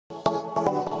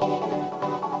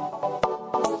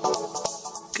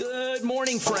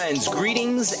morning, friends.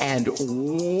 Greetings and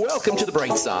welcome to The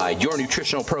Bright Side, your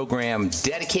nutritional program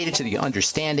dedicated to the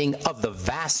understanding of the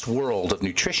vast world of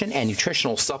nutrition and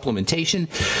nutritional supplementation.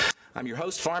 I'm your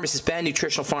host, Pharmacist Ben,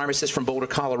 nutritional pharmacist from Boulder,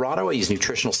 Colorado. I use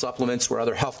nutritional supplements where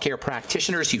other healthcare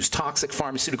practitioners use toxic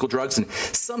pharmaceutical drugs and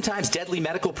sometimes deadly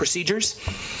medical procedures.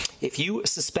 If you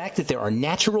suspect that there are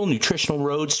natural nutritional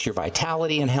roads to your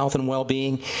vitality and health and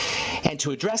well-being and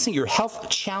to addressing your health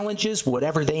challenges,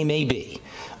 whatever they may be,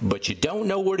 but you don't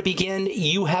know where to begin,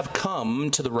 you have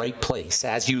come to the right place.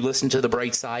 As you listen to The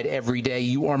Bright Side every day,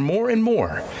 you are more and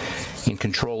more in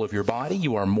control of your body.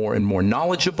 You are more and more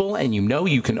knowledgeable, and you know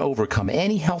you can overcome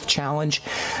any health challenge.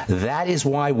 That is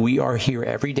why we are here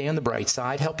every day on The Bright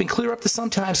Side, helping clear up the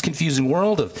sometimes confusing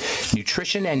world of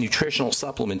nutrition and nutritional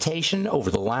supplementation.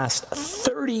 Over the last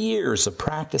 30 years of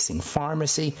practicing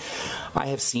pharmacy, I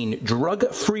have seen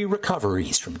drug-free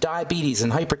recoveries from diabetes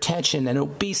and hypertension and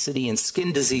obesity and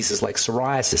skin diseases like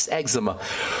psoriasis, eczema,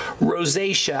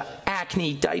 rosacea,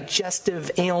 acne,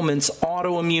 digestive ailments,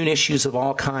 autoimmune issues of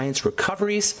all kinds,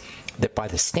 recoveries that by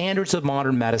the standards of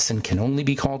modern medicine can only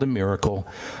be called a miracle,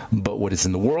 but what is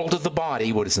in the world of the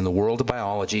body, what is in the world of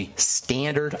biology,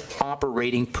 standard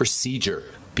operating procedure,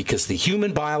 because the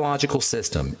human biological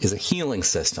system is a healing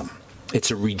system.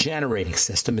 It's a regenerating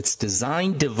system. It's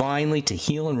designed divinely to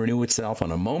heal and renew itself on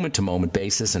a moment-to-moment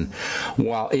basis. And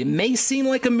while it may seem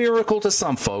like a miracle to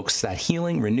some folks, that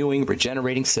healing, renewing,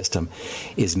 regenerating system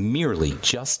is merely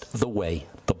just the way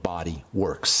the body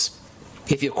works.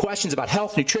 If you have questions about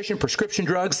health, nutrition, prescription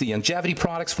drugs, the longevity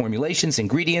products, formulations,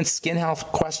 ingredients, skin health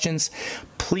questions,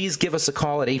 please give us a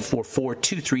call at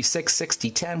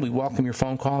 844-236-6010. We welcome your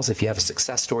phone calls. If you have a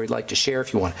success story you'd like to share,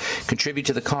 if you want to contribute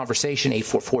to the conversation,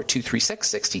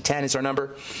 844-236-6010 is our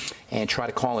number. And try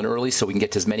to call in early so we can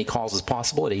get to as many calls as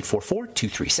possible at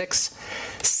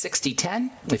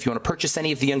 844-236-6010. If you want to purchase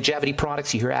any of the longevity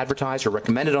products you hear advertised or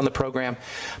recommended on the program,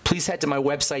 please head to my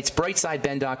websites,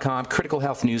 brightsideben.com,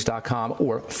 criticalhealthnews.com,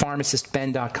 or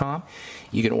pharmacistben.com.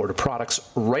 You can order products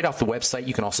right off the website.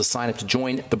 You can also sign up to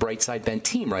join the Brightside Ben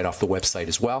team right off the website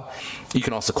as well. You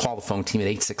can also call the phone team at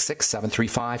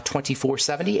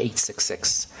 866-735-2470,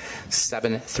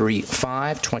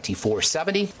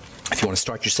 866-735-2470. If you want to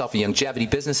start yourself a longevity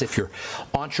business, if you're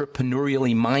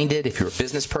entrepreneurially minded, if you're a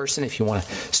business person, if you want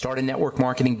to start a network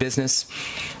marketing business,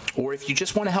 or if you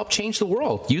just want to help change the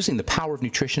world using the power of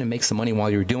nutrition and make some money while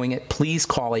you're doing it, please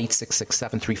call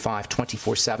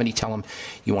 866-735-2470. Tell them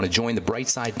you want to join the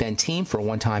Brightside Ben team for a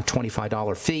one-time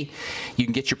 $25 fee. You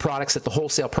can get your products at the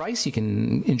wholesale price. You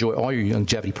can enjoy all your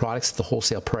longevity products at the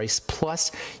wholesale price.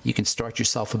 Plus, you can start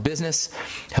yourself a business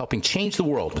helping change the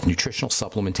world with nutritional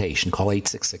supplementation. Call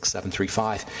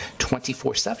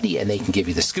 866-735-2470 and they can give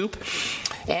you the scoop.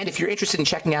 And if you're interested in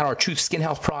checking out our Truth Skin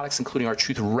Health products, including our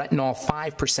Truth Retinol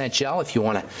 5% gel, if you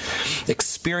want to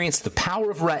experience the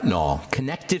power of retinol,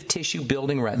 connective tissue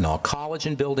building retinol,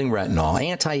 collagen building retinol,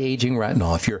 anti-aging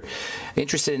retinol. If you're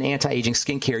interested in anti-aging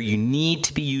skincare, you need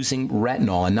to be using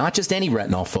retinol, and not just any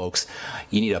retinol, folks.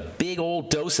 You need a big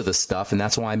old dose of the stuff, and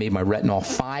that's why I made my retinol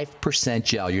 5%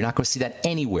 gel. You're not going to see that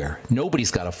anywhere. Nobody's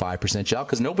got a 5% gel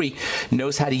because nobody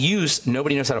knows how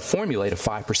to formulate a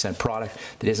 5% product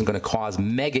that isn't going to cause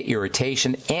mega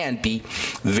irritation and be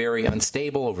very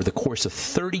unstable over the course of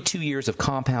 32 years of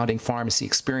compounding pharmacy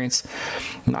experience.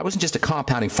 And I wasn't just a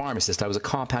compounding pharmacist. I was a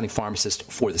compounding pharmacist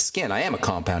for the skin. I am a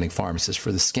compounding pharmacist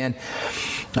for the skin.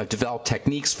 I've developed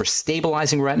techniques for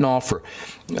stabilizing retinol, for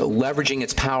leveraging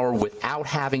its power without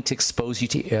having to expose you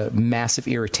to massive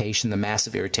irritation, the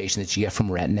massive irritation that you get from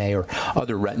Retin-A or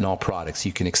other retinol products.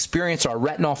 You can experience our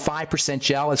retinol 5%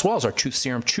 gel as well as our Truth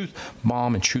Serum, Truth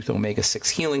Balm, and Truth Omega-6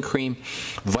 Healing Cream.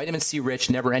 Vitamin C rich,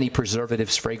 never any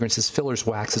preservatives, fragrances, fillers,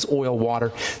 waxes, oil,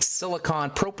 water, silicone,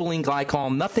 propylene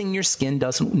glycol, nothing your skin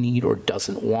doesn't need or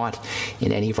doesn't want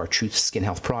in any of our Truth Skin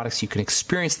Health products. You can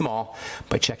experience them all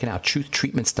by checking out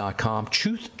truthtreatments.com,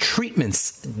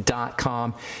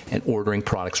 truthtreatments.com, and ordering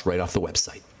products right off the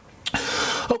website.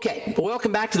 Okay,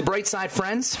 welcome back to The Bright Side,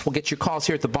 friends. We'll get your calls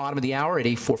here at the bottom of the hour at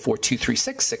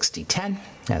 844-236-6010,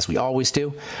 as we always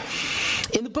do.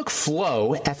 In the book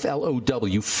Flow,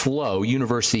 F-L-O-W, Flow,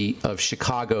 University of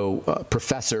Chicago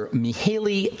professor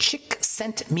Mihaly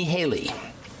Csikszentmihalyi,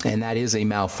 and that is a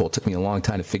mouthful. It took me a long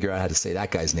time to figure out how to say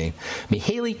that guy's name.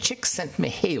 Mihaly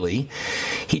Csikszentmihalyi.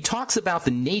 He talks about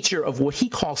the nature of what he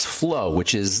calls flow,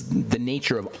 which is the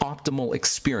nature of optimal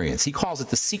experience. He calls it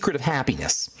the secret of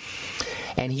happiness.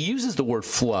 And he uses the word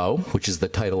flow, which is the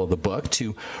title of the book,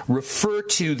 to refer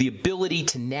to the ability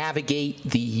to navigate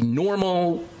the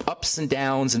normal ups and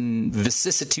downs and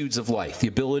vicissitudes of life, the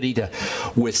ability to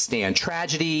withstand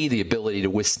tragedy, the ability to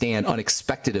withstand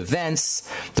unexpected events,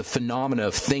 the phenomena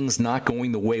of things not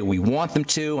going the way we want them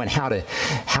to, and how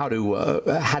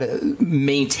to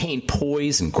maintain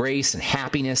poise and grace and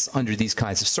happiness under these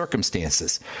kinds of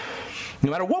circumstances.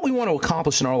 No matter what we want to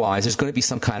accomplish in our lives, there's going to be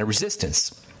some kind of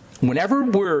resistance. Whenever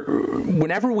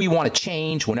we want to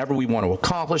change, whenever we want to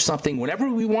accomplish something, whenever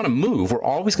we want to move, we're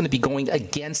always going to be going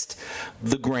against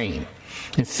the grain.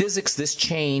 In physics, this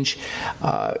change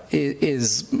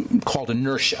is called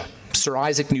inertia. Sir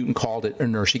Isaac Newton called it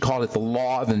inertia. He called it the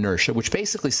law of inertia, which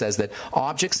basically says that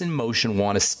objects in motion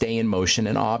want to stay in motion,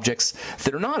 and objects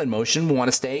that are not in motion want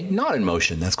to stay not in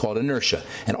motion. That's called inertia.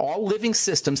 And all living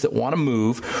systems that want to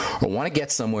move or want to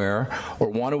get somewhere or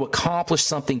want to accomplish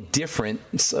something different,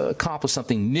 accomplish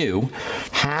something new,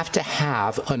 have to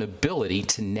have an ability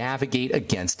to navigate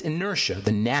against inertia,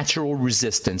 the natural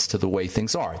resistance to the way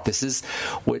things are. This is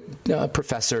what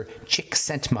Professor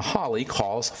Csikszentmihalyi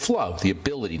calls flow, the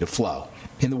ability to flow.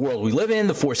 In the world we live in,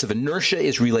 the force of inertia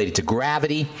is related to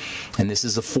gravity, and this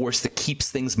is a force that keeps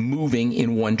things moving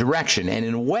in one direction. And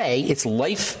in a way, it's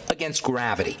life against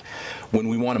gravity. When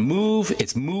we want to move,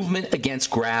 it's movement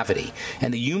against gravity.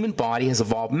 And the human body has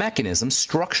evolved mechanisms,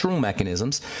 structural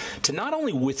mechanisms, to not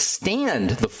only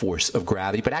withstand the force of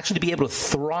gravity, but actually to be able to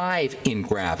thrive in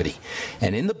gravity.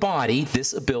 And in the body,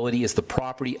 this ability is the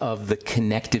property of the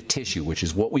connective tissue, which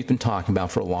is what we've been talking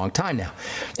about for a long time now.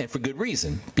 And for good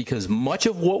reason, because much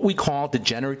of what we call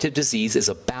degenerative disease is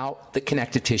about the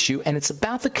connective tissue, and it's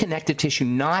about the connective tissue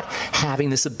not having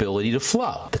this ability to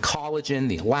flow. The collagen,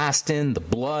 the elastin, the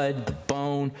blood, the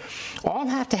bone, all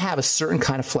have to have a certain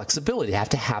kind of flexibility, have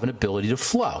to have an ability to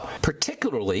flow,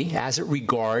 particularly as it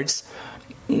regards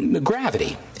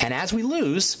gravity. And as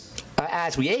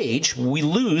we age, we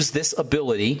lose this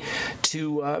ability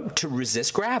to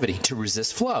resist gravity, to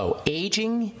resist flow.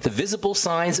 Aging, the visible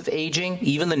signs of aging,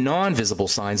 even the non-visible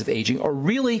signs of aging, are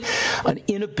really an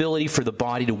inability for the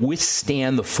body to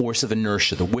withstand the force of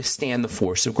inertia, to withstand the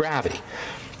force of gravity.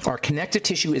 Our connective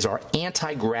tissue is our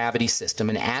anti-gravity system,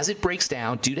 and as it breaks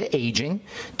down due to aging,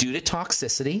 due to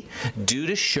toxicity, due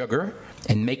to sugar,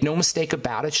 and make no mistake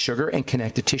about it, sugar and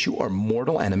connective tissue are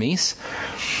mortal enemies,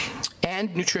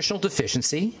 and nutritional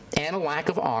deficiency, and a lack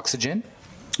of oxygen,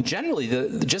 generally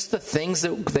just the things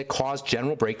that cause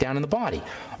general breakdown in the body.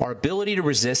 Our ability to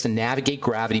resist and navigate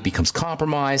gravity becomes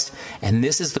compromised, and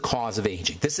this is the cause of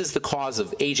aging. This is the cause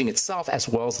of aging itself, as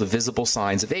well as the visible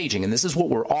signs of aging, and this is what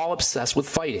we're all obsessed with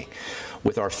fighting,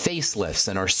 with our facelifts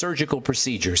and our surgical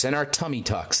procedures and our tummy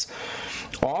tucks.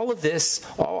 All of this,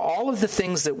 all of the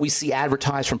things that we see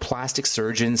advertised from plastic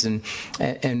surgeons and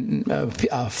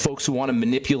folks who want to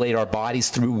manipulate our bodies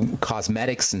through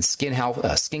cosmetics and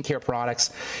skincare products,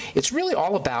 it's really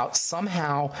all about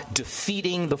somehow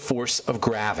defeating the force of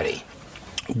gravity.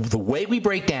 The way we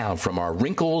break down, from our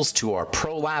wrinkles to our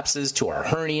prolapses to our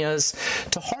hernias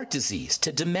to heart disease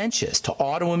to dementias to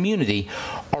autoimmunity,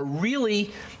 are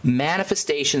really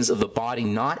manifestations of the body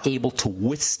not able to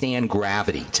withstand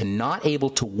gravity, to not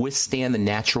able to withstand the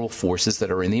natural forces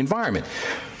that are in the environment.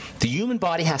 The human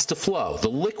body has to flow. The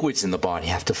liquids in the body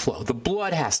have to flow. The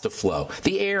blood has to flow.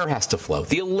 The air has to flow.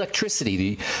 The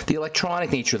electricity, the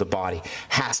electronic nature of the body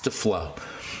has to flow.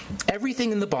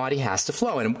 Everything in the body has to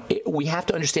flow, and we have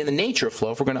to understand the nature of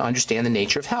flow if we're going to understand the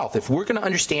nature of health. If we're going to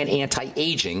understand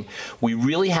anti-aging, we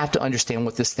really have to understand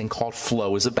what this thing called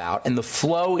flow is about, and the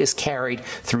flow is carried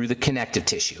through the connective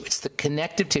tissue. It's the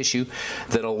connective tissue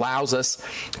that allows us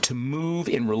to move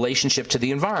in relationship to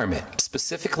the environment,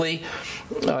 specifically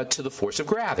to the force of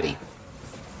gravity.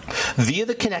 Via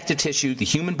the connective tissue, the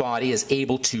human body is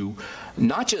able to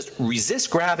not just resist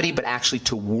gravity, but actually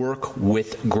to work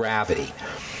with gravity.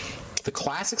 The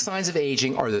classic signs of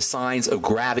aging are the signs of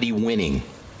gravity winning.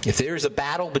 If there's a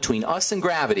battle between us and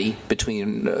gravity,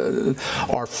 between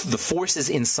the forces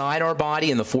inside our body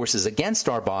and the forces against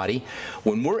our body,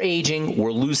 when we're aging,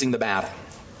 we're losing the battle.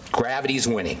 Gravity's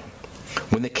winning.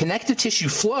 When the connective tissue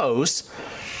flows,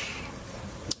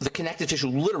 the connective tissue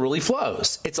literally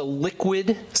flows. It's a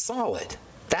liquid solid.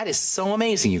 That is so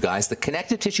amazing, you guys. The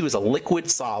connective tissue is a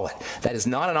liquid solid. That is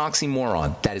not an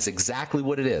oxymoron. That is exactly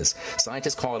what it is.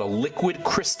 Scientists call it a liquid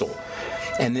crystal.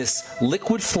 And this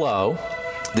liquid flow,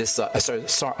 this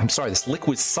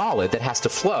liquid solid that has to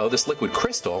flow, this liquid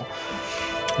crystal,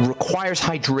 requires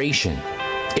hydration.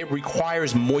 It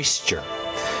requires moisture.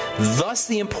 Thus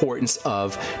the importance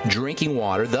of drinking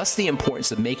water, thus the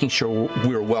importance of making sure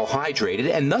we're well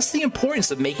hydrated, and thus the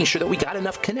importance of making sure that we got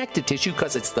enough connective tissue,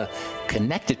 because it's the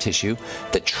connective tissue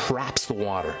that traps the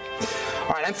water.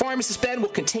 All right, I'm Pharmacist Ben.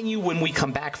 We'll continue when we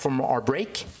come back from our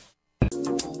break.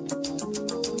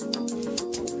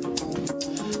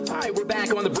 All right, we're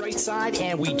back on the bright side,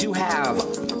 and we do have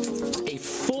a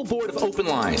full board of open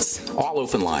lines, all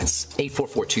open lines.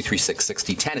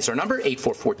 844-236-6010 is our number,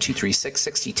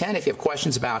 844-236-6010. If you have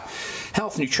questions about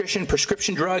health, nutrition,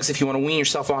 prescription drugs, if you want to wean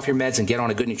yourself off your meds and get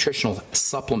on a good nutritional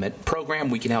supplement program,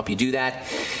 we can help you do that.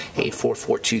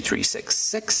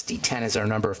 844-236-6010 is our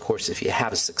number. Of course, if you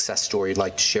have a success story you'd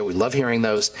like to share, we love hearing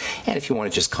those. And if you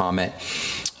want to just comment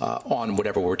on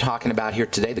whatever we're talking about here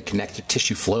today, the connective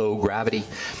tissue flow, gravity.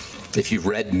 If you've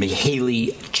read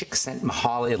Mihaly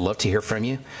Csikszentmihalyi, I'd love to hear from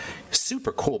you.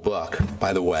 Super cool book,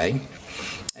 by the way.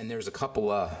 And there's a couple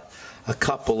of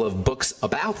books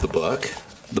about the book.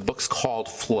 The book's called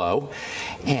Flow,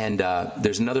 and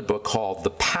there's another book called The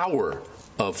Power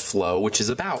of Flow, which is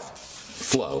about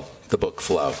flow, the book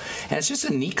Flow. And it's just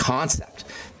a neat concept.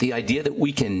 The idea that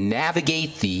we can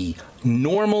navigate the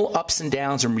normal ups and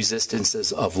downs and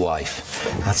resistances of life.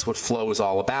 That's what flow is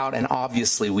all about. And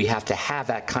obviously we have to have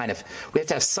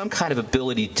some kind of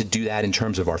ability to do that in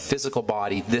terms of our physical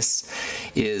body. This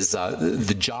is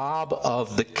the job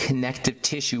of the connective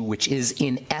tissue, which is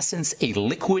in essence a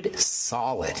liquid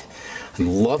solid. I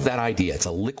love that idea. It's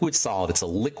a liquid solid. It's a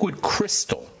liquid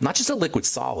crystal. Not just a liquid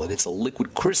solid, it's a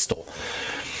liquid crystal.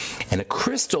 And a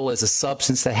crystal is a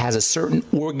substance that has a certain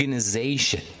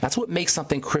organization. That's what makes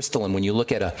something crystalline. When you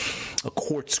look at a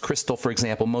quartz crystal, for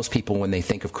example, most people, when they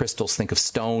think of crystals, think of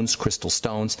stones, crystal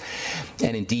stones.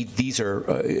 And indeed, these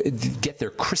get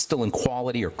their crystalline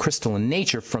quality or crystalline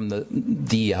nature from the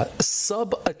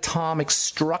subatomic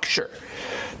structure,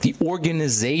 the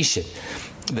organization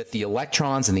that the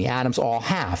electrons and the atoms all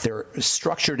have. They're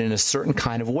structured in a certain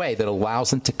kind of way that allows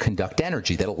them to conduct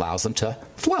energy, that allows them to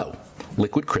flow.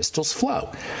 Liquid crystals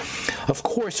flow. Of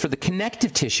course, for the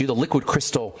connective tissue, the liquid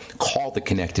crystal called the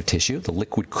connective tissue, the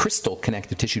liquid crystal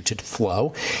connective tissue to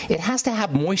flow, it has to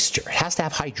have moisture. It has to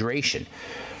have hydration.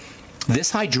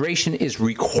 This hydration is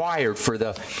required for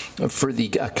the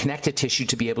connective tissue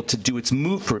to be able to do its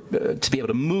move, to be able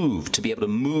to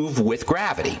move with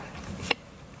gravity.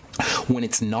 When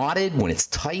it's knotted, when it's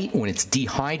tight, when it's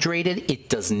dehydrated, it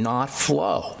does not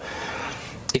flow.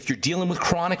 If you're dealing with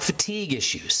chronic fatigue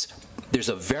issues, there's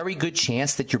a very good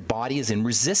chance that your body is in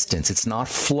resistance. It's not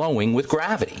flowing with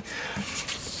gravity.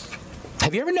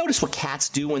 Have you ever noticed what cats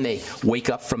do when they wake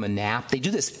up from a nap? They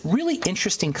do this really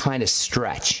interesting kind of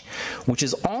stretch, which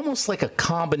is almost like a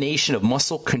combination of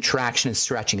muscle contraction and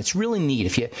stretching. It's really neat.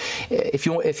 If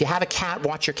you have a cat,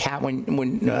 watch your cat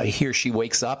when he or she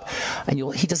wakes up, and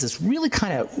he does this really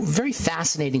kind of very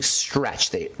fascinating stretch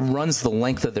that runs the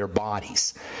length of their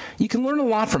bodies. You can learn a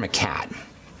lot from a cat.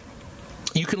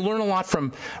 You can learn a lot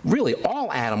from really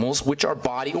all animals which are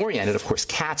body-oriented. Of course,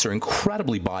 cats are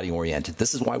incredibly body-oriented.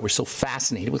 This is why we're so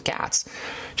fascinated with cats.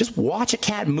 Just watch a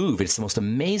cat move. It's the most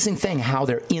amazing thing how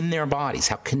they're in their bodies,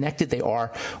 how connected they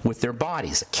are with their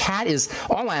bodies.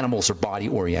 All animals are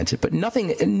body-oriented, but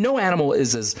no animal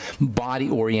is as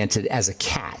body-oriented as a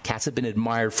cat. Cats have been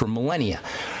admired for millennia.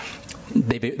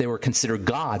 They were considered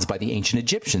gods by the ancient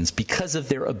Egyptians because of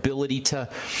their ability to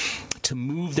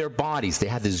move their bodies. They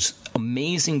have this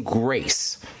amazing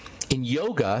grace. In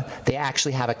yoga, they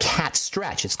actually have a cat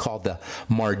stretch. It's called the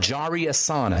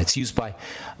Marjariasana. It's used by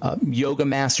yoga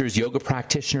masters, yoga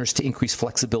practitioners to increase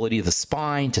flexibility of the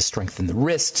spine, to strengthen the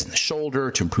wrists and the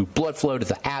shoulder, to improve blood flow to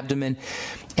the abdomen,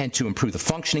 and to improve the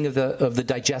functioning of the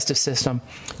digestive system.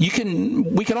 We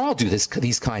can all do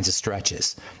these kinds of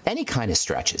stretches, any kind of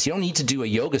stretches. You don't need to do a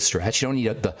yoga stretch. You don't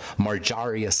need the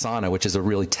Marjariasana, which is a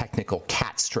really technical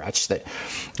cat stretch that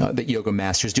yoga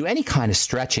masters do. Any kind of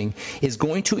stretching is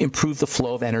going to improve the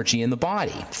flow of energy in the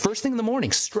body. First thing in the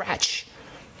morning, stretch.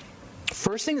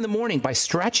 First thing in the morning, by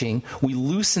stretching, we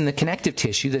loosen the connective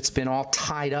tissue that's been all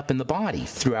tied up in the body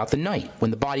throughout the night. When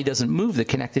the body doesn't move, the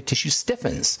connective tissue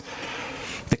stiffens.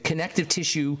 The connective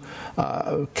tissue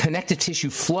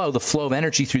flow, the flow of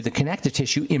energy through the connective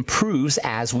tissue improves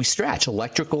as we stretch.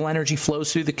 Electrical energy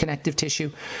flows through the connective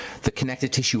tissue. The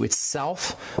connective tissue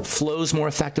itself flows more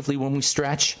effectively when we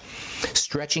stretch.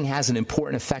 Stretching has an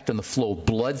important effect on the flow of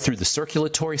blood through the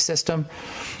circulatory system.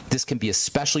 This can be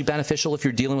especially beneficial if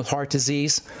you're dealing with heart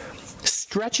disease.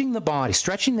 Stretching the body,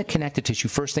 stretching the connective tissue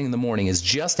first thing in the morning is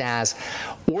just as,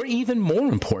 or even more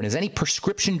important, as any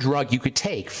prescription drug you could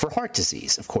take for heart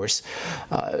disease. Of course,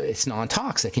 it's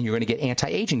non-toxic, and you're going to get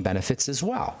anti-aging benefits as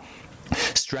well.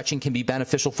 Stretching can be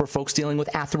beneficial for folks dealing with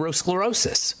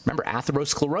atherosclerosis. Remember,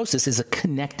 atherosclerosis is a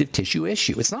connective tissue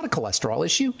issue. It's not a cholesterol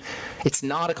issue. It's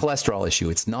not a cholesterol issue.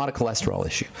 It's not a cholesterol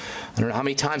issue. I don't know how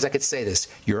many times I could say this.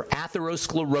 Your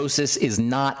atherosclerosis is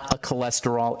not a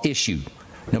cholesterol issue.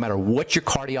 No matter what your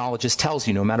cardiologist tells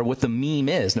you, no matter what the meme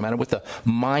is, no matter what the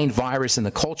mind virus in the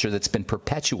culture that's been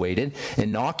perpetuated,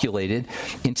 inoculated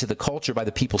into the culture by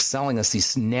the people selling us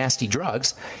these nasty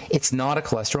drugs, it's not a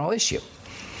cholesterol issue.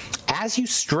 As you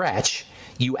stretch,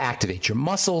 you activate your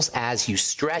muscles. As you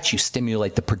stretch, you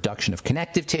stimulate the production of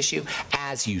connective tissue.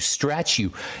 As you stretch,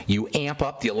 you amp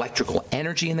up the electrical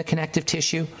energy in the connective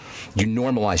tissue. You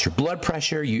normalize your blood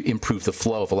pressure. You improve the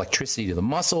flow of electricity to the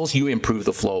muscles. You improve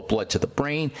the flow of blood to the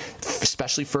brain,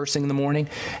 especially first thing in the morning.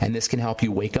 And this can help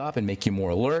you wake up and make you more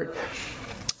alert.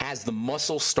 As the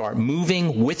muscles start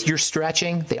moving with your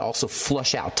stretching, they also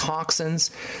flush out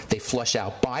toxins. They flush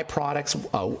out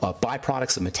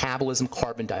byproducts of metabolism,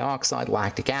 carbon dioxide,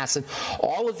 lactic acid.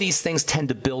 All of these things tend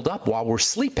to build up while we're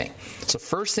sleeping. So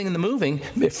first thing in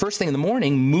the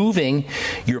morning, moving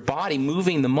your body,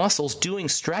 moving the muscles, doing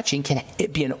stretching can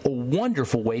be a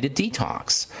wonderful way to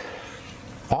detox.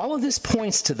 All of this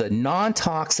points to the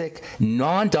non-toxic,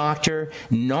 non-doctor,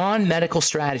 non-medical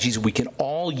strategies we can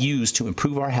all use to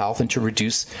improve our health and to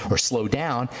reduce or slow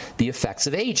down the effects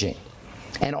of aging.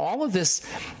 And all of this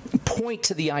point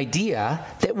to the idea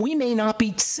that we may not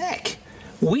be sick.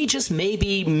 We just may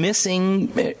be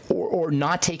missing or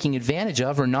not taking advantage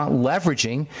of or not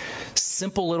leveraging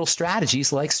simple little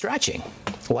strategies like stretching,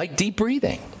 like deep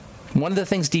breathing. One of the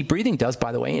things deep breathing does,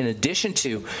 by the way, in addition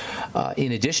to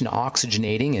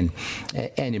oxygenating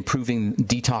and improving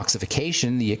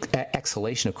detoxification, the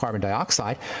exhalation of carbon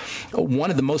dioxide,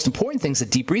 one of the most important things that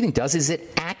deep breathing does is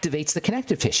it activates the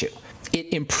connective tissue.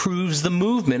 It improves the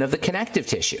movement of the connective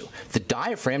tissue. The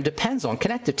diaphragm depends on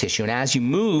connective tissue, and as you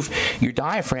move your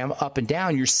diaphragm up and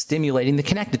down, you're stimulating the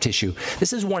connective tissue.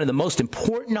 This is one of the most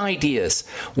important ideas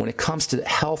when it comes to the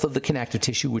health of the connective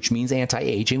tissue, which means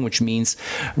anti-aging, which means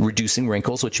reducing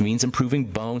wrinkles, which means improving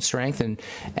bone strength and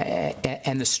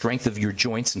the strength of your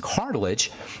joints and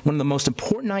cartilage. One of the most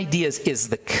important ideas is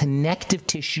the connective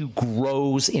tissue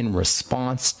grows in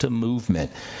response to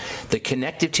movement. The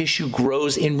connective tissue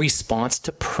grows in response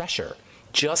to pressure.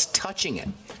 Just touching it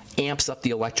amps up the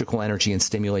electrical energy and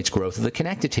stimulates growth of the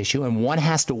connective tissue. And one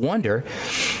has to wonder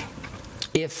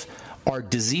if our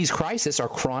disease crisis, our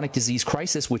chronic disease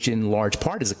crisis, which in large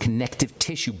part is a connective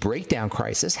tissue breakdown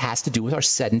crisis, has to do with our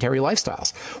sedentary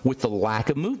lifestyles, with the lack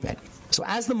of movement. So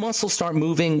as the muscles start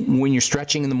moving, when you're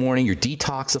stretching in the morning, you're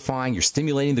detoxifying, you're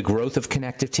stimulating the growth of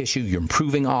connective tissue, you're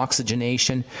improving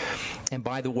oxygenation. And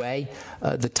by the way,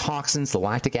 the toxins, the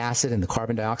lactic acid and the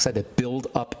carbon dioxide that build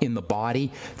up in the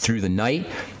body through the night,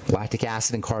 lactic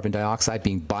acid and carbon dioxide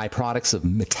being byproducts of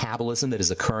metabolism that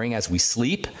is occurring as we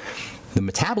sleep. The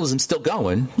metabolism's still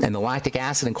going, and the lactic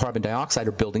acid and carbon dioxide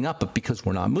are building up, but because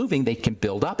we're not moving, they can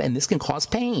build up, and this can cause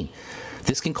pain.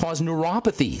 This can cause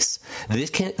neuropathies.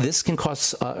 This can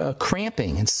cause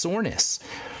cramping and soreness.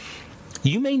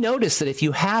 You may notice that if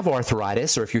you have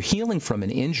arthritis or if you're healing from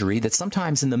an injury, that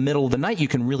sometimes in the middle of the night you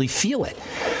can really feel it.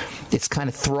 It's kind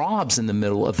of throbs in the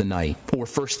middle of the night, or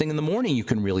first thing in the morning you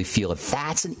can really feel it.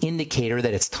 That's an indicator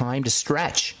that it's time to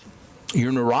stretch.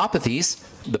 Your neuropathies,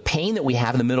 the pain that we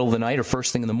have in the middle of the night or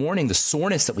first thing in the morning, the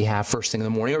soreness that we have first thing in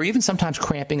the morning, or even sometimes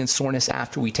cramping and soreness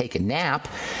after we take a nap,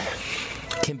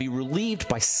 can be relieved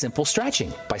by simple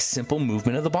stretching, by simple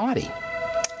movement of the body.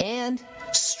 And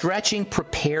stretching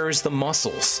prepares the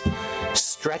muscles.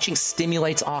 Stretching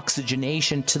stimulates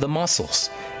oxygenation to the muscles,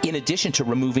 in addition to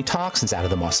removing toxins out of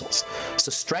the muscles.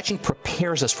 So stretching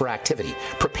prepares us for activity,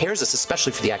 prepares us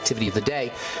especially for the activity of the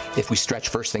day if we stretch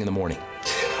first thing in the morning.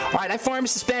 All right, I'm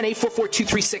Pharmacist Ben.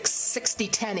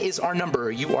 844-236-6010 is our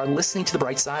number. You are listening to The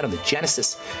Bright Side on the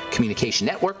Genesis Communication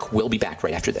Network. We'll be back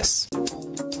right after this.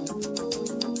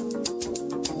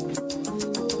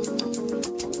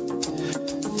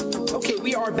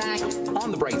 We are back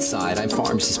on The Bright Side. I'm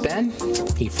Pharmacist Ben.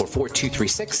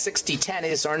 844-236-6010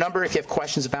 is our number. If you have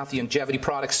questions about the longevity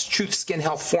products, Truth Skin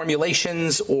Health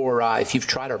formulations, or if you've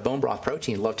tried our bone broth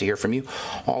protein, I'd love to hear from you.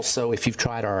 Also, if you've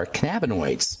tried our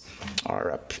cannabinoids,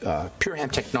 our Pure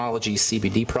Hemp Technology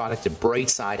CBD product at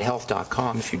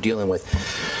brightsidehealth.com if you're dealing with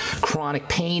chronic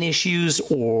pain issues,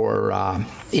 or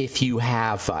if you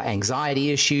have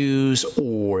anxiety issues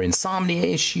or insomnia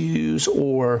issues,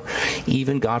 or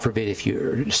even, God forbid, if you're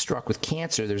you're struck with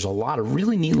cancer, there's a lot of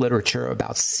really neat literature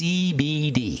about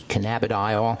CBD,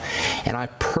 cannabidiol, and I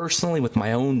personally, with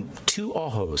my own two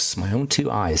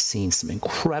eyes, seen some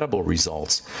incredible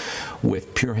results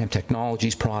with Pure Hemp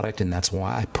Technologies product, and that's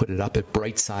why I put it up at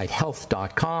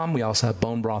brightsidehealth.com. We also have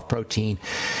bone broth protein,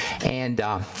 and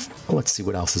let's see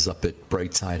what else is up at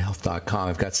brightsidehealth.com.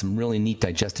 I've got some really neat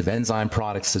digestive enzyme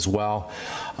products as well,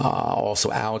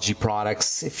 also algae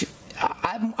products.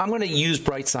 I'm going to use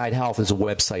Brightside Health as a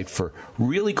website for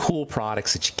really cool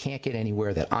products that you can't get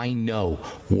anywhere that I know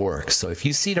work. So if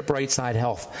you see the Brightside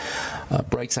Health,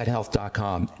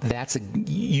 brightsidehealth.com,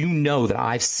 you know that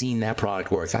I've seen that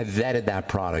product work. I vetted that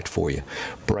product for you.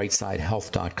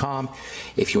 Brightsidehealth.com.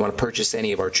 If you want to purchase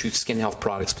any of our Truth Skin Health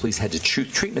products, please head to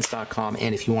truthtreatments.com.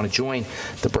 And if you want to join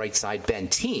the Brightside Ben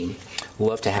team,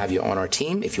 love to have you on our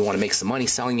team. If you want to make some money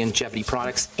selling longevity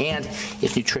products, and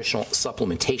if nutritional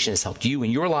supplementation has helped you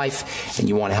in your life and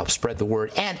you want to help spread the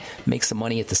word and make some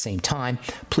money at the same time,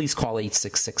 please call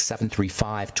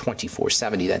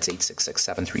 866-735-2470. That's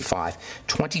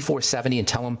 866-735-2470, and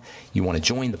tell them you want to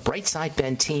join the Brightside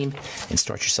Ben team and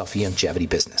start yourself a longevity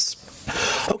business.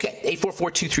 Okay,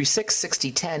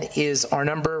 844-236-6010 is our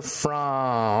number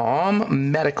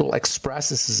from Medical Express.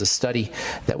 This is a study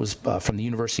that was from the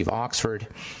University of Oxford.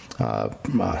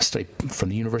 Study from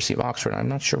the University of Oxford. I'm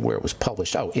not sure where it was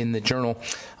published. Oh, in the journal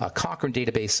Cochrane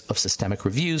Database of Systemic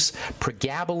Reviews.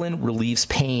 Pregabalin relieves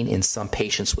pain in some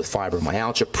patients with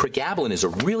fibromyalgia. Pregabalin is a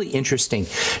really interesting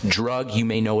drug. You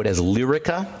may know it as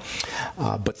Lyrica,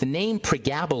 but the name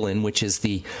Pregabalin, which is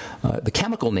the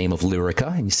chemical name of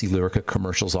Lyrica, and you see Lyrica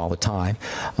commercials all the time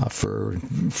for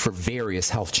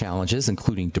various health challenges,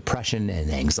 including depression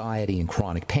and anxiety and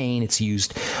chronic pain. It's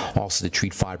used also to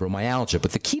treat fibromyalgia.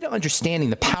 But the key to understanding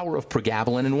the power of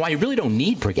pregabalin and why you really don't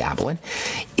need pregabalin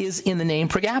is in the name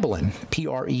pregabalin, Pregabalin.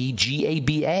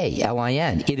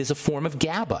 It is a form of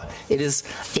GABA. It is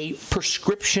a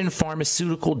prescription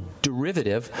pharmaceutical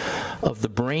derivative of the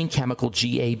brain chemical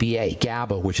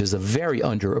GABA, which is a very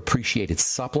underappreciated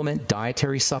supplement,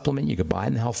 dietary supplement. You could buy it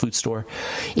in the health food store.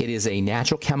 It is a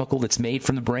natural chemical that's made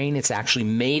from the brain. It's actually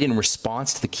made in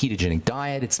response to the ketogenic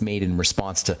diet. It's made in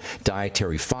response to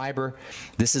dietary fiber.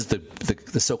 This is the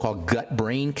so-called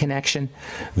gut-brain connection.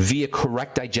 Via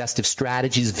correct digestive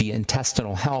strategies, via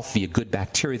intestinal health, via good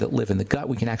bacteria that live in the gut,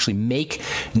 we can actually make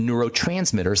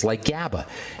neurotransmitters like GABA.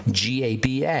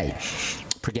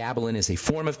 Pregabalin is a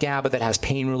form of GABA that has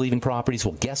pain-relieving properties.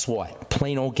 Well, guess what?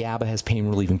 Plain old GABA has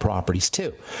pain-relieving properties,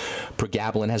 too.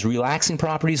 Pregabalin has relaxing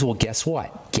properties. Well, guess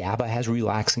what? GABA has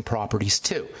relaxing properties,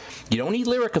 too. You don't need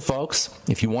Lyrica, folks.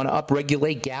 If you want to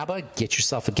upregulate GABA, get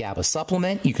yourself a GABA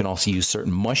supplement. You can also use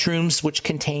certain mushrooms which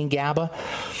contain GABA.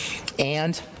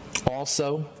 And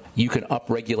also, you can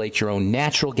upregulate your own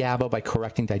natural GABA by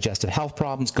correcting digestive health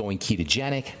problems, going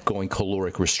ketogenic, going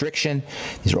caloric restriction.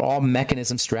 These are all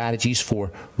mechanism strategies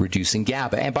for reducing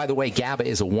GABA. And by the way, GABA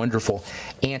is a wonderful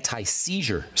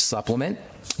anti-seizure supplement.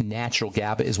 Natural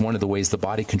GABA is one of the ways the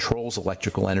body controls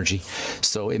electrical energy,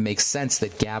 so it makes sense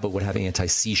that GABA would have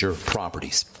anti-seizure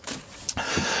properties.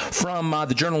 From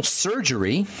the journal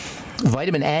Surgery,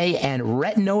 vitamin A and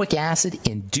retinoic acid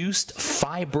induced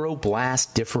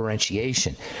fibroblast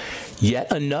differentiation.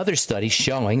 Yet another study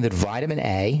showing that vitamin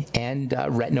A and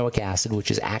retinoic acid,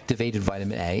 which is activated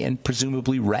vitamin A, and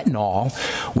presumably retinol,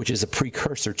 which is a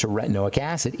precursor to retinoic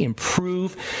acid,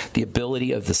 improve the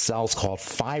ability of the cells called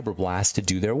fibroblasts to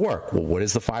do their work. Well, what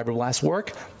does the fibroblast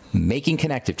work? Making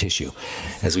connective tissue.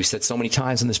 As we've said so many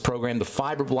times in this program, the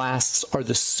fibroblasts are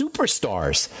the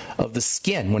superstars of the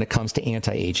skin when it comes to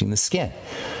anti-aging the skin.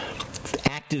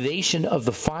 Activation of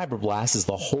the fibroblasts is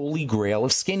the holy grail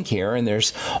of skincare, and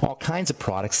there's all kinds of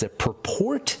products that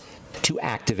purport to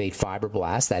activate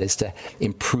fibroblasts, that is to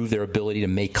improve their ability to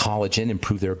make collagen,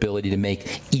 improve their ability to make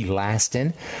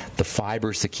elastin, the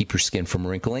fibers that keep your skin from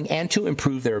wrinkling, and to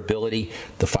improve their ability,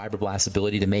 the fibroblasts'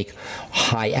 ability to make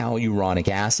high hyaluronic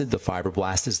acid. The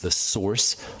fibroblast is the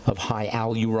source of high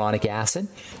hyaluronic acid.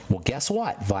 Well, guess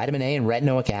what? Vitamin A and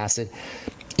retinoic acid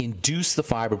induce the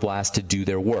fibroblasts to do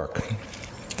their work.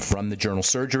 From the journal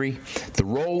Surgery, the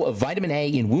role of vitamin A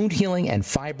in wound healing and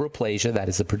fibroplasia, that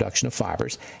is the production of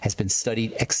fibers, has been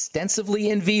studied extensively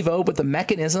in vivo, but the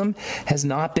mechanism has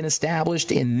not been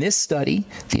established. In this study,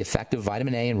 the effect of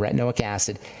vitamin A and retinoic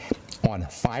acid on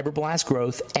fibroblast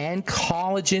growth and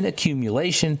collagen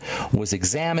accumulation was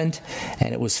examined,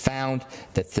 and it was found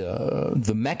that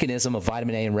the mechanism of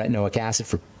vitamin A and retinoic acid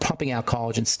for pumping out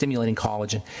collagen, stimulating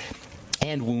collagen,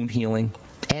 and wound healing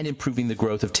and improving the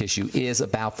growth of tissue is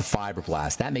about the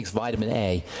fibroblast. That makes vitamin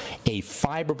A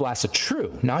fibroblast, a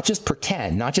true, not just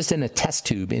pretend, not just in a test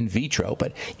tube in vitro,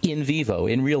 but in vivo,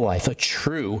 in real life, a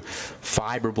true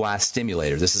fibroblast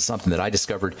stimulator. This is something that I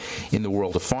discovered in the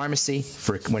world of pharmacy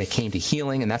when it came to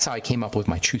healing, and that's how I came up with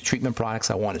my Truth Treatment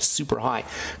products. I wanted super high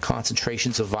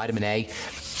concentrations of vitamin A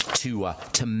to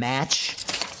match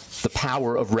the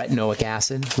power of retinoic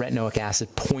acid. Retinoic acid,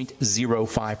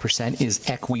 0.05%, is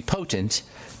equipotent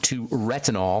to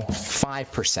retinol,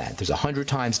 5%. There's 100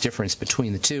 times difference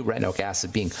between the two, retinoic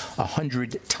acid being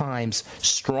 100 times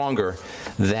stronger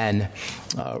than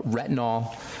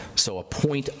retinol. So a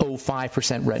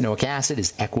 0.05% retinoic acid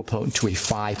is equipotent to a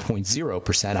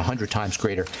 5.0%, 100 times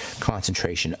greater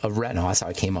concentration of retinol. That's how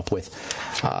I came up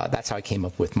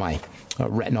with my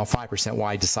retinol 5%,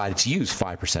 why I decided to use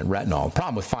 5% retinol. The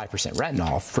problem with 5%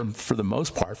 retinol, for the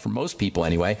most part, for most people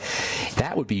anyway,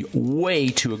 that would be way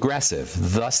too aggressive.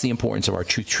 Thus the importance of our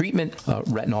Truth Treatment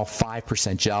retinol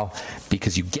 5% gel,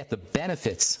 because you get the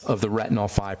benefits of the retinol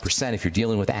 5% if you're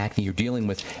dealing with acne, you're dealing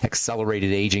with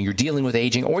accelerated aging, you're dealing with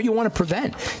aging, or you want to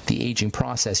prevent the aging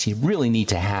process. You really need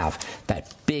to have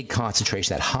that big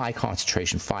concentration, that high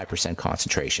concentration, 5%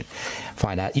 concentration.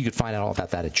 You can find out all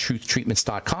about that at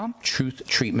truthtreatments.com,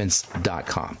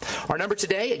 truthtreatments.com. Our number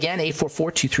today, again,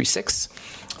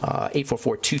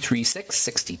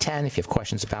 844-236-6010 if you have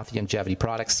questions about the longevity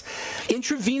products.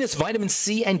 Intravenous vitamin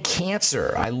C and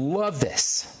cancer. I love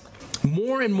this.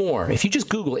 More and more, if you just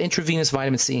Google intravenous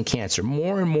vitamin C and cancer,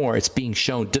 more and more it's being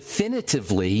shown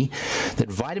definitively that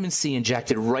vitamin C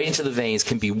injected right into the veins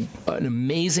can be an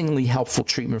amazingly helpful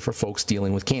treatment for folks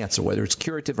dealing with cancer. Whether it's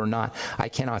curative or not, I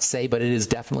cannot say, but it is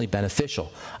definitely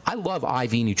beneficial. I love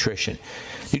IV nutrition.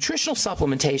 Nutritional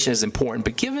supplementation is important,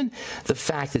 but given the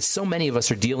fact that so many of us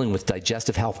are dealing with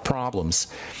digestive health problems,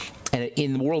 and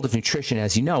in the world of nutrition,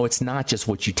 as you know, it's not just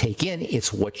what you take in,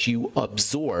 it's what you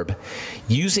absorb.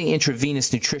 Using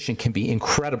intravenous nutrition can be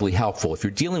incredibly helpful. If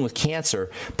you're dealing with cancer,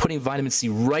 putting vitamin C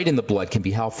right in the blood can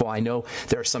be helpful. I know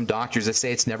there are some doctors that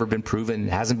say it's never been proven,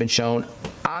 it hasn't been shown.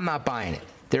 I'm not buying it.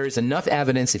 There is enough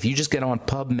evidence. If you just get on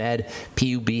PubMed,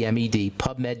 PubMed,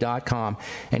 PubMed.com,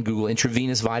 and Google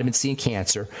intravenous vitamin C and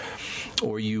cancer,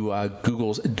 or you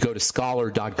go to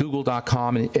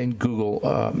scholar.google.com and Google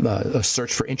a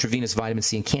search for intravenous vitamin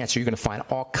C and cancer, you're going to find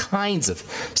all kinds of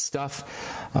stuff.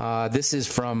 This is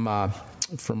from Ron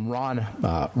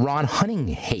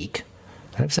Hunninghake.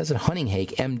 It says it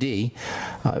Hunninghake, MD,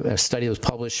 a study that was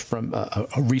published from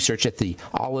research at the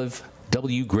Olive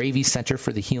W. Gravy Center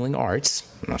for the Healing Arts.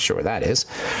 I'm not sure what that is.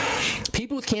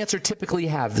 People with cancer typically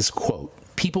have this quote.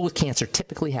 People with cancer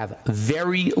typically have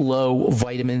very low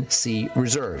vitamin C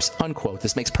reserves, unquote.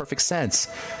 This makes perfect sense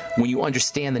when you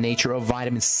understand the nature of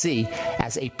vitamin C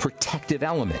as a protective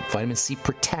element. Vitamin C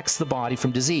protects the body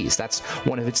from disease. That's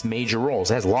one of its major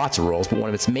roles. It has lots of roles, but one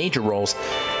of its major roles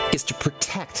is to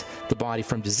protect the body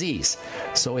from disease.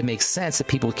 So it makes sense that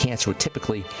people with cancer would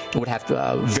have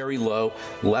very low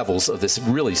levels of this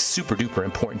really super duper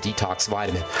important detox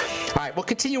vitamin. All right, we'll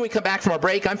continue when we come back from our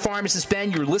break. I'm Pharmacist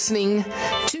Ben. You're listening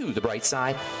to The Bright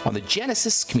Side on the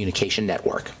Genesis Communication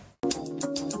Network.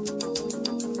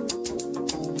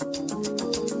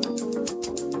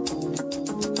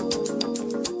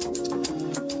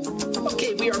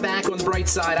 Okay, we are back on The Bright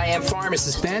Side. I am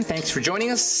Pharmacist Ben. Thanks for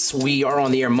joining us. We are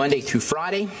on the air Monday through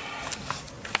Friday,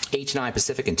 8 to 9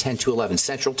 Pacific and 10 to 11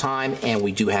 Central Time, and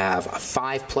we do have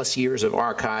 5+ years of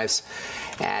archives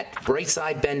at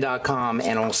brightsideben.com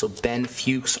and also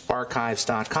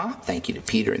benfuchsarchives.com. Thank you to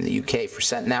Peter in the UK for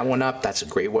setting that one up. That's a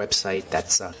great website.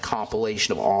 That's a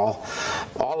compilation of all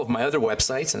of my other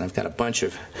websites, and I've got a bunch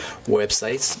of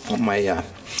websites.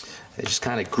 It just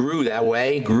kind of grew that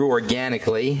way, grew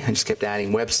organically. I just kept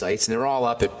adding websites, and they're all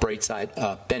up at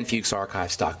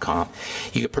benfuchsarchives.com.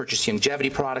 You can purchase longevity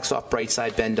products off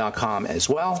brightsideben.com as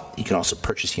well. You can also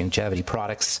purchase longevity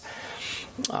products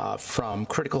from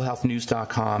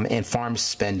criticalhealthnews.com and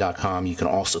pharmacistben.com. You can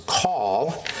also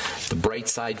call the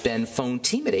Brightside Ben phone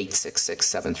team at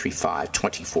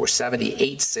 866-735-2470,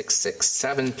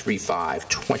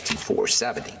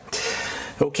 866-735-2470.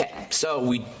 Okay, so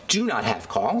we do not have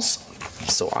calls,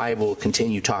 so I will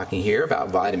continue talking here about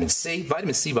vitamin C.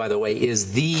 Vitamin C, by the way,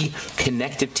 is the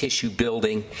connective tissue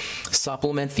building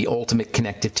supplement, the ultimate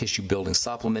connective tissue building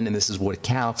supplement, and this is what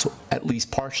accounts, at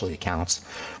least partially accounts,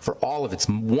 for all of its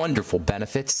wonderful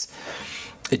benefits.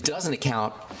 It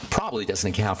probably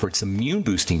doesn't account for its immune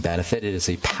boosting benefit. It is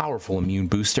a powerful immune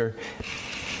booster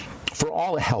for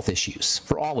all health issues,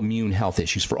 for all immune health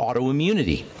issues, for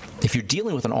autoimmunity. If you're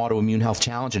dealing with an autoimmune health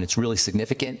challenge and it's really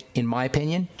significant, in my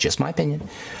opinion, just my opinion,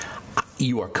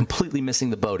 you are completely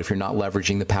missing the boat if you're not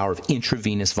leveraging the power of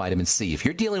intravenous vitamin C. If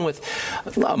you're dealing with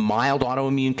a mild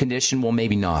autoimmune condition, well,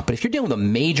 maybe not. But if you're dealing with a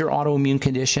major autoimmune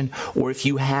condition, or if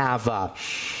you have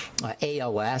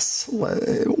ALS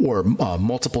or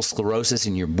multiple sclerosis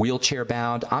and you're wheelchair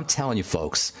bound, I'm telling you,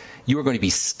 folks, you are going to be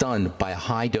stunned by a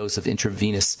high dose of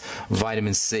intravenous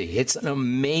vitamin C. It's an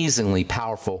amazingly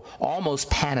powerful, almost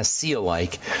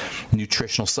panacea-like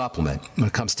nutritional supplement. When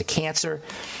it comes to cancer,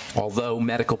 although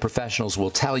medical professionals will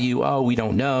tell you, oh, we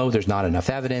don't know, there's not enough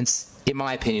evidence, in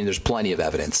my opinion, there's plenty of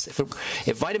evidence.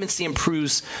 If vitamin C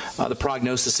improves the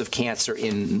prognosis of cancer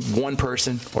in one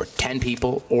person or 10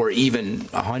 people or even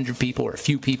 100 people or a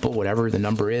few people, whatever the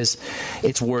number is,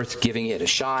 it's worth giving it a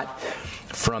shot.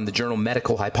 From the journal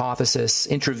Medical Hypothesis,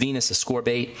 intravenous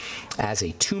ascorbate as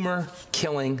a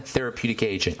tumor-killing therapeutic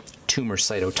agent, tumor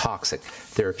cytotoxic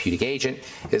therapeutic agent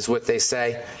is what they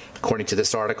say, according to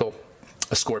this article.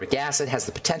 Ascorbic acid has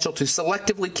the potential to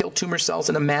selectively kill tumor cells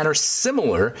in a manner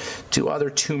similar to other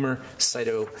tumor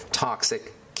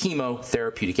cytotoxic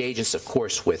chemotherapeutic agents. Of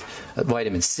course, with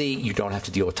vitamin C, you don't have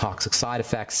to deal with toxic side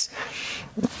effects.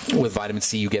 With vitamin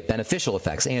C, you get beneficial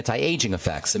effects, anti-aging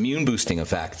effects, immune-boosting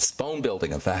effects,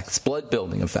 bone-building effects,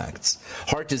 blood-building effects,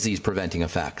 heart disease-preventing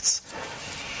effects.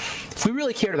 If we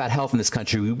really cared about health in this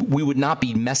country, we would not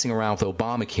be messing around with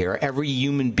Obamacare. Every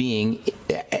human being,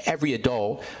 every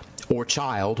adult or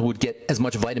child would get as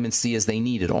much vitamin C as they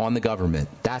needed on the government.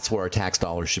 That's where our tax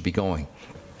dollars should be going.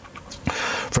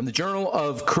 From the Journal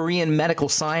of Korean Medical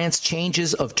Science,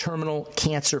 changes of terminal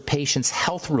cancer patients'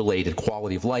 health-related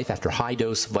quality of life after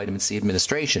high-dose vitamin C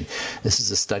administration. This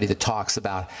is a study that talks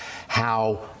about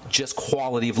how just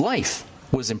quality of life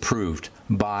was improved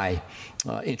by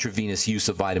intravenous use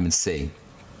of vitamin C.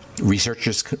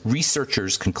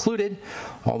 Researchers concluded,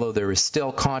 although there is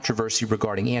still controversy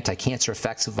regarding anti-cancer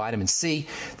effects of vitamin C,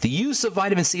 the use of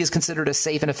vitamin C is considered a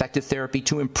safe and effective therapy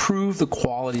to improve the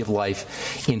quality of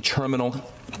life in terminal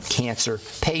cancer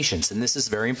patients. And this is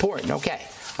very important. Okay,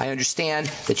 I understand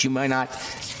that you might not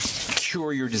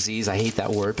cure your disease. I hate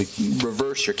that word, but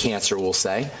reverse your cancer, we'll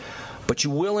say. But you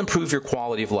will improve your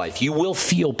quality of life. You will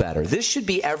feel better. This should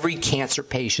be every cancer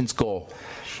patient's goal.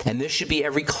 And this should be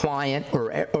every client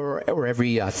or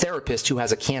every therapist who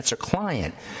has a cancer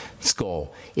client's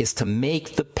goal, is to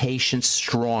make the patient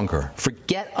stronger.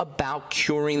 Forget about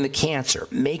curing the cancer.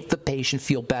 Make the patient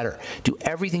feel better. Do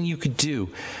everything you could do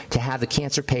to have the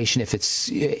cancer patient, if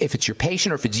it's your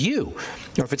patient or if it's you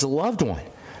or if it's a loved one.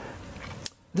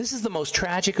 This is the most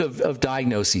tragic of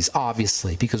diagnoses,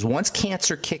 obviously, because once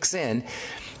cancer kicks in,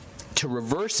 to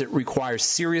reverse it requires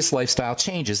serious lifestyle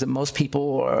changes that most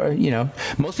people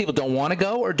don't want to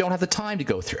go or don't have the time to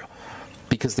go through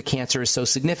because the cancer is so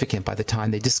significant by the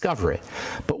time they discover it.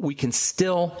 But we can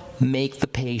still make the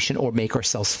patient or make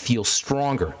ourselves feel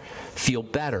stronger, feel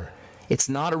better. It's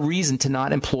not a reason to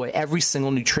not employ every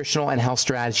single nutritional and health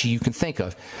strategy you can think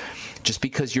of just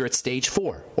because you're at stage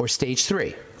 4 or stage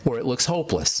 3 or it looks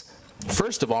hopeless.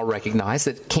 First of all, recognize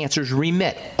that cancers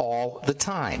remit all the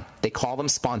time. They call them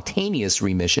spontaneous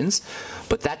remissions,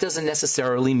 but that doesn't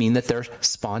necessarily mean that they're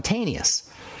spontaneous.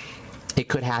 It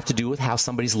could have to do with how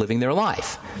somebody's living their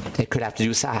life. It could have to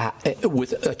do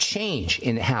with a change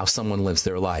in how someone lives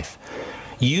their life.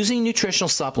 Using nutritional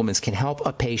supplements can help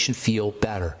a patient feel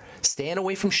better. Staying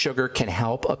away from sugar can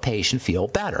help a patient feel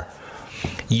better.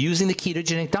 Using the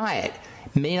ketogenic diet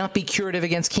may not be curative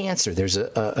against cancer. There's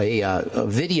a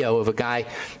video of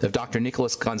Dr.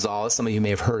 Nicholas Gonzalez. Some of you may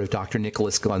have heard of Dr.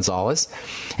 Nicholas Gonzalez,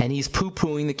 and he's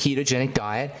poo-pooing the ketogenic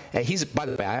diet. By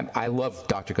the way, I love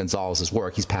Dr. Gonzalez's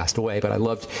work. He's passed away, but I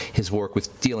loved his work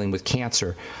with dealing with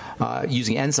cancer,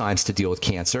 using enzymes to deal with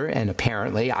cancer. And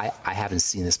apparently, I haven't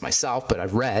seen this myself, but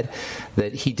I've read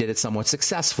that he did it somewhat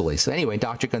successfully. So anyway,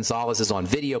 Dr. Gonzalez is on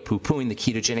video poo-pooing the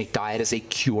ketogenic diet as a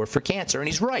cure for cancer, and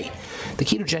he's right. The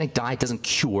ketogenic diet doesn't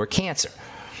cure cancer.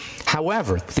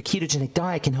 However, the ketogenic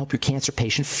diet can help your cancer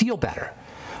patient feel better.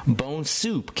 Bone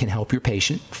soup can help your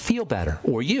patient feel better,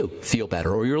 or you feel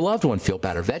better, or your loved one feel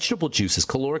better. Vegetable juices,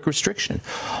 caloric restriction.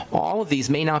 All of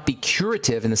these may not be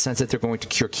curative in the sense that they're going to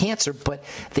cure cancer, but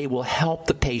they will help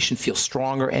the patient feel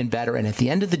stronger and better. And at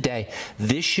the end of the day,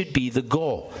 this should be the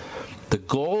goal. The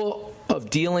goal of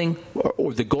dealing,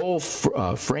 or the goal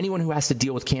for anyone who has to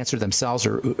deal with cancer themselves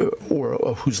or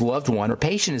whose loved one or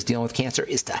patient is dealing with cancer,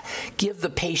 is to give the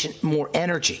patient more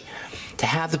energy, to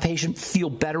have the patient feel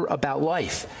better about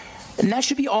life. And that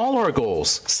should be all our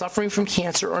goals, suffering from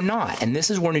cancer or not. And this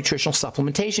is where nutritional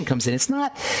supplementation comes in. It's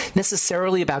not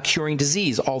necessarily about curing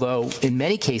disease, although in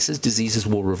many cases, diseases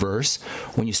will reverse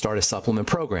when you start a supplement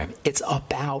program. It's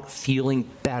about feeling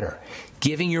better,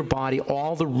 giving your body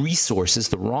all the resources,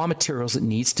 the raw materials it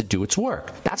needs to do its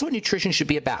work. That's what nutrition should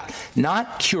be about,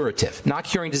 not curative, not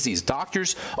curing disease.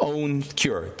 Doctors own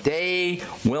cure. They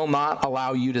will not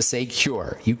allow you to say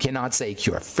cure. You cannot say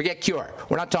cure. Forget cure.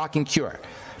 We're not talking cure.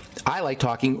 I like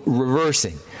talking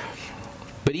reversing.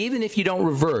 But even if you don't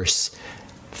reverse,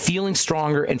 feeling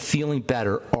stronger and feeling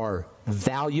better are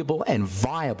valuable and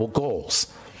viable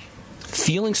goals.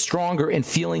 Feeling stronger and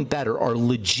feeling better are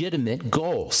legitimate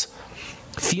goals.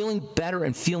 Feeling better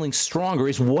and feeling stronger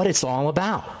is what it's all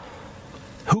about.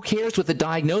 Who cares what the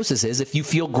diagnosis is if you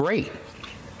feel great?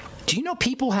 Do you know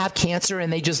people have cancer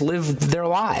and they just live their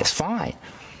lives fine?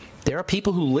 There are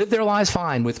people who live their lives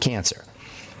fine with cancer.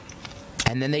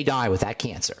 And then they die with that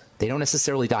cancer. They don't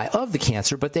necessarily die of the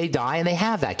cancer, but they die and they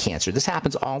have that cancer. This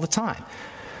happens all the time.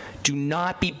 Do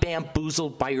not be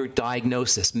bamboozled by your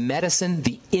diagnosis. Medicine,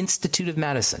 the Institute of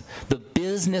Medicine, the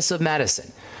business of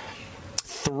medicine,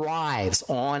 thrives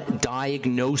on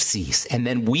diagnoses, and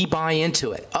then we buy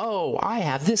into it. Oh, I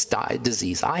have this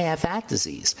disease. I have that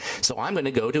disease. So I'm going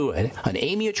to go to an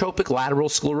amyotrophic lateral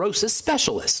sclerosis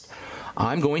specialist.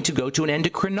 I'm going to go to an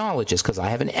endocrinologist because I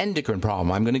have an endocrine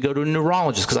problem. I'm going to go to a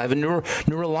neurologist because I have a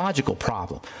neurological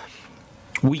problem.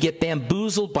 We get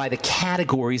bamboozled by the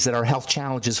categories that our health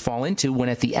challenges fall into when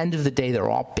at the end of the day, they're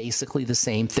all basically the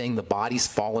same thing. The body's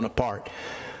fallen apart.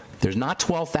 There's not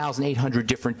 12,800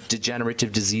 different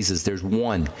degenerative diseases. There's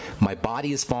one. My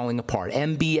body is falling apart.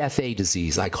 MBFA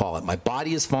disease, I call it. My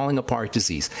body is falling apart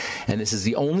disease. And this is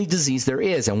the only disease there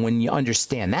is. And when you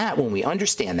understand that, when we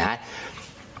understand that,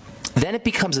 then it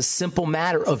becomes a simple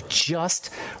matter of just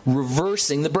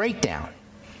reversing the breakdown.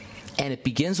 And it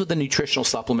begins with the nutritional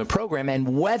supplement program,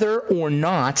 and whether or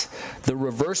not the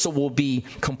reversal will be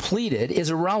completed is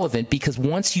irrelevant, because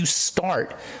once you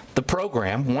start the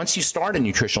program, once you start a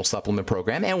nutritional supplement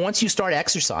program, and once you start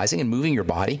exercising and moving your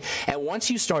body, and once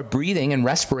you start breathing and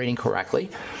respirating correctly,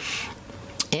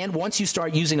 and once you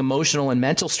start using emotional and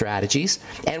mental strategies,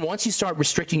 and once you start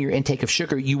restricting your intake of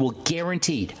sugar, you will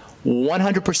guaranteed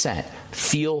 100%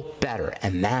 feel better.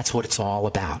 And that's what it's all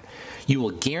about. You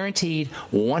will guaranteed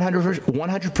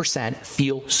 100%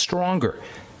 feel stronger.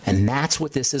 And that's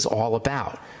what this is all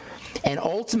about. And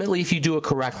ultimately, if you do it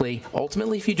correctly,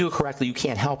 you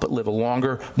can't help but live a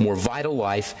longer, more vital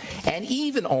life. And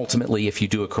even ultimately, if you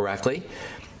do it correctly,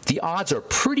 the odds are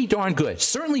pretty darn good,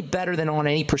 certainly better than on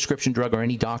any prescription drug or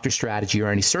any doctor strategy or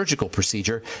any surgical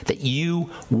procedure, that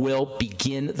you will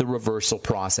begin the reversal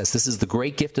process. This is the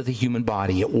great gift of the human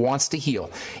body. It wants to heal.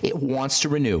 It wants to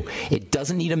renew. It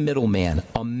doesn't need a middleman,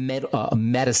 a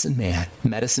medicine man.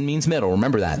 Medicine means middle.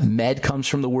 Remember that. Med comes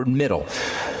from the word middle.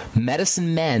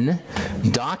 Medicine men,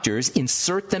 doctors,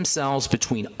 insert themselves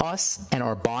between us and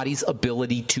our body's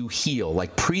ability to heal,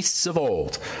 like priests of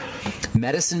old.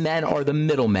 Medicine men are the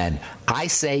middlemen. I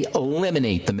say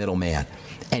eliminate the middleman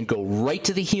and go right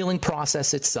to the healing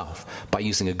process itself by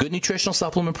using a good nutritional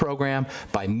supplement program,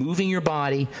 by moving your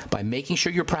body, by making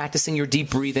sure you're practicing your deep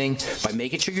breathing, by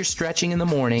making sure you're stretching in the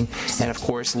morning, and of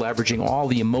course leveraging all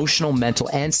the emotional, mental,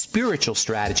 and spiritual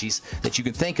strategies that you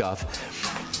can think of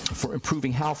for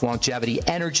improving health, longevity,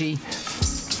 energy,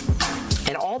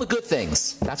 and all the good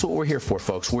things. That's what we're here for,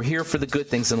 folks. We're here for the good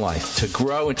things in life, to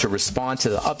grow and to respond to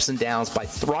the ups and downs by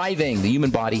thriving. The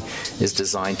human body is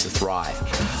designed to thrive.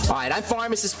 All right, I'm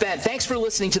Pharmacist Ben. Thanks for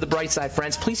listening to The Bright Side,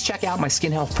 friends. Please check out my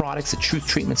skin health products at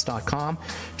truthtreatments.com,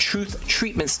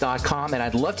 truthtreatments.com, and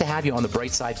I'd love to have you on the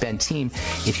Bright Side Ben team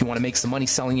if you want to make some money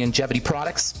selling longevity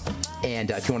products.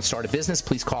 And if you want to start a business,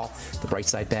 please call the Bright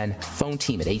Side Ben phone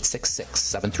team at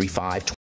 866-735-20.